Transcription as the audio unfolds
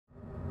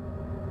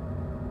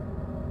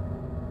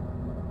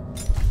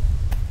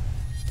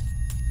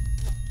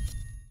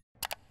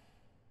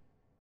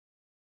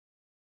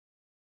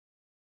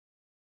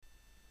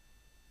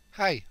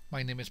Hi,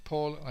 my name is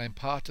Paul and I am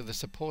part of the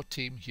support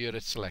team here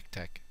at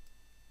SelectTech.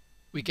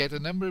 We get a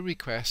number of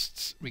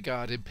requests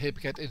regarding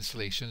PaperCut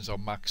installations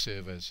on Mac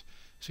servers,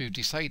 so we've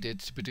decided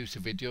to produce a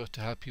video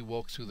to help you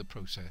walk through the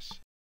process.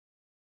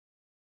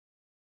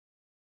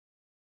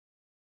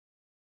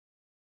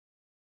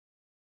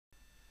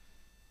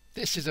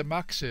 This is a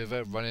Mac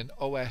server running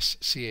OS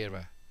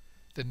Sierra,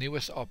 the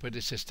newest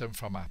operating system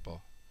from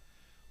Apple.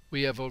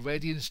 We have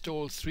already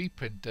installed 3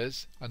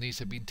 printers and these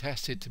have been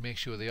tested to make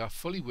sure they are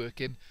fully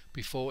working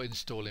before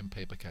installing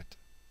PaperCut.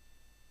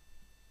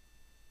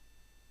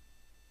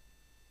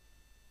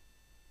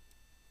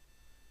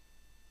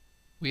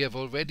 We have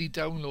already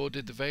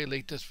downloaded the very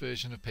latest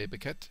version of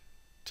PaperCut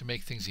to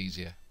make things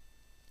easier.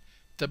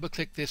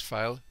 Double-click this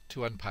file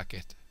to unpack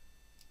it.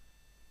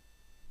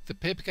 The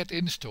PaperCut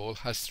install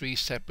has 3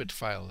 separate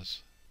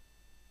files.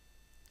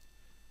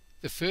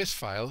 The first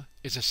file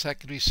is a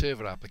secondary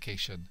server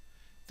application.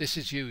 This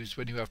is used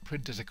when you have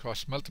printers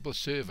across multiple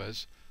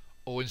servers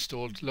or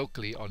installed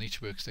locally on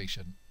each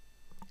workstation.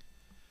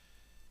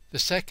 The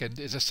second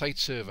is a site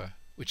server,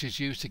 which is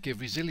used to give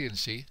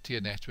resiliency to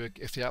your network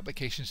if the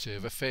application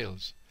server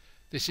fails.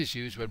 This is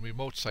used when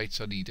remote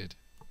sites are needed.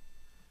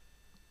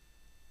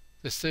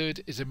 The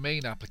third is a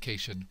main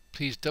application.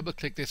 Please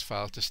double-click this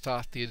file to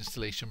start the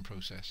installation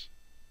process.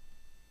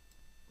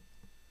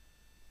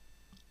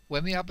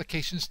 When the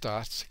application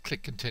starts,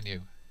 click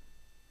Continue.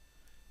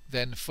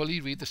 Then fully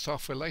read the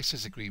software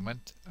license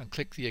agreement and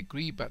click the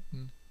Agree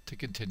button to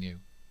continue.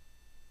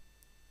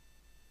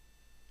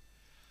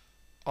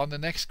 On the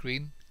next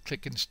screen,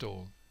 click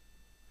Install.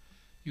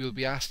 You will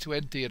be asked to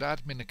enter your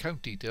admin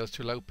account details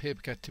to allow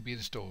PaperCut to be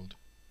installed.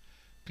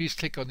 Please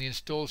click on the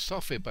Install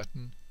Software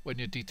button when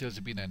your details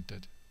have been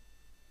entered.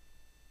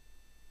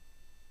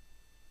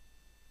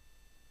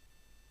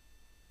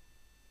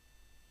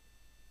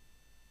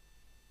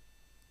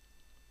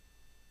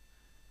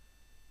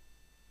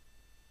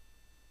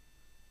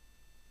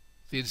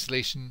 The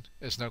installation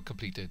is now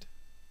completed.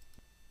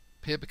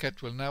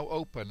 PaperCut will now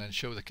open and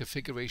show the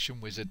configuration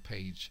wizard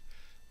page.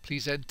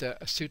 Please enter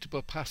a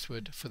suitable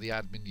password for the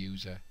admin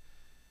user.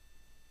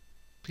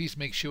 Please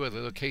make sure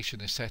the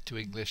location is set to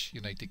English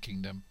United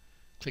Kingdom.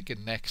 Click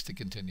in Next to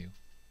continue.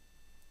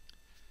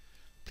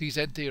 Please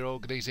enter your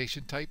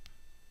organization type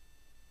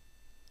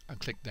and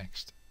click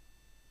Next.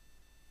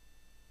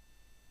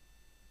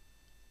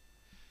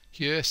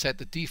 Here set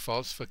the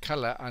defaults for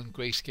color and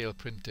grayscale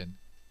printing.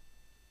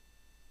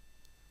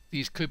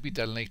 These could be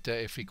done later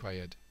if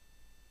required.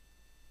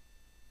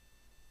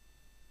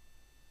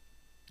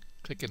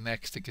 Click in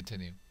Next to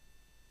continue.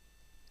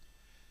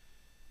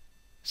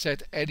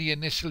 Set any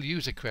initial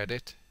user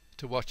credit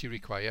to what you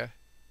require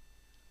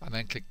and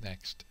then click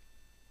Next.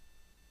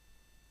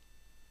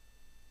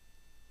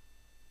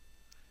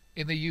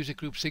 In the user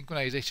group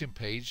synchronization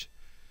page,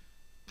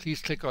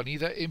 please click on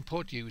either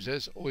Import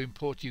Users or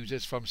Import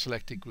Users from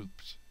selected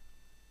groups.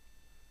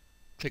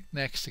 Click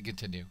Next to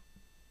continue.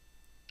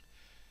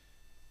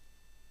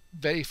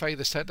 Verify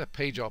the setup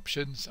page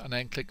options and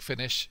then click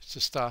Finish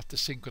to start the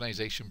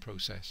synchronization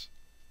process.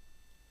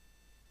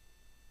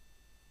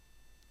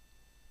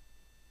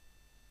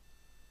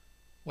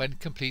 When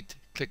complete,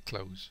 click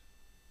Close.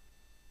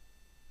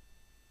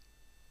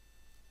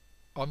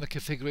 On the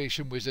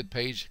configuration wizard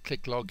page,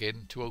 click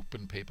Login to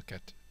open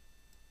PaperCut.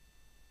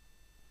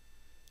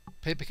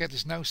 PaperCut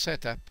is now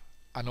set up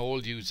and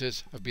all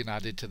users have been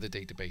added to the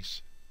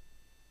database.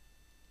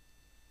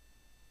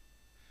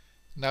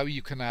 Now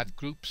you can add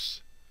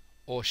groups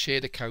or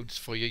shared accounts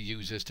for your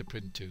users to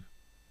print to.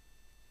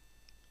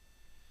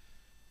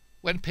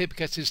 When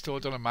PaperCut is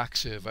installed on a Mac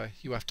server,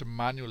 you have to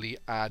manually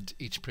add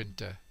each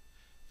printer.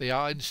 They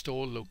are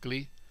installed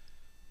locally,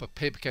 but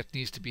PaperCut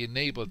needs to be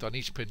enabled on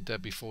each printer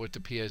before it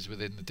appears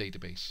within the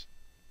database.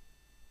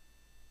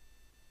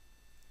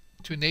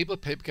 To enable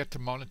PaperCut to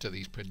monitor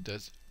these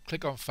printers,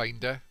 click on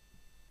Finder,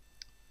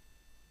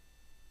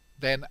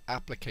 then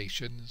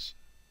Applications.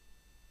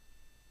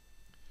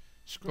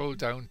 Scroll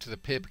down to the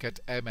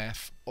PaperCut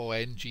MF or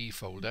NG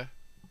folder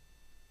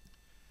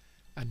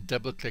and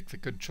double-click the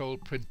Control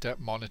Printer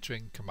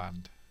Monitoring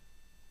command.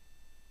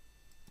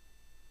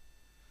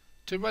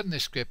 To run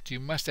this script, you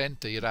must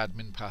enter your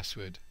admin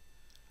password.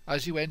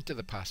 As you enter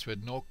the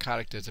password, no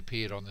characters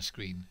appear on the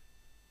screen.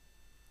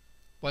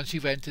 Once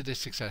you've entered it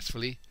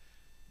successfully,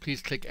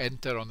 please click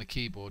Enter on the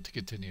keyboard to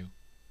continue.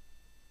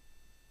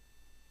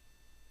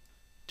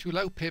 To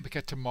allow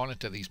PaperCut to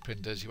monitor these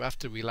printers, you have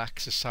to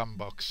relax the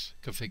sandbox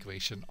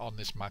configuration on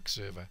this Mac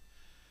server.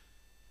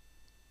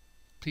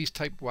 Please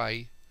type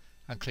Y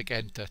and click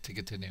Enter to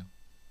continue.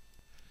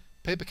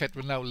 PaperCut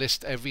will now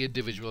list every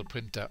individual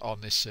printer on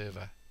this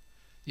server.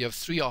 You have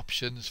 3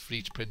 options for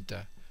each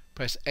printer.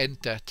 Press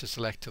Enter to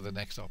select to the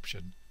next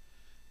option.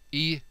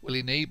 E will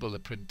enable the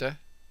printer,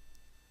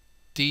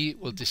 D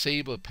will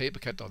disable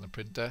PaperCut on the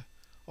printer,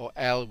 or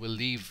L will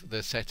leave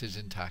the settings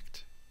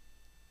intact.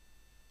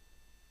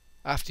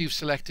 After you've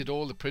selected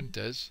all the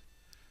printers,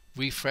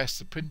 refresh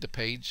the printer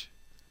page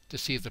to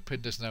see if the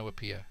printers now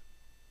appear.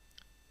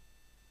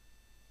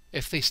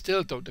 If they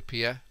still don't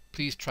appear,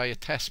 please try a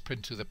test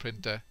print to the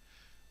printer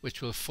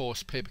which will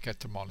force PaperCut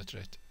to monitor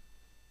it.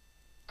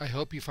 I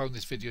hope you found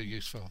this video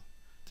useful.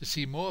 To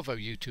see more of our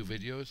YouTube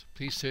videos,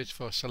 please search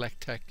for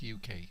Select Tech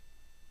UK.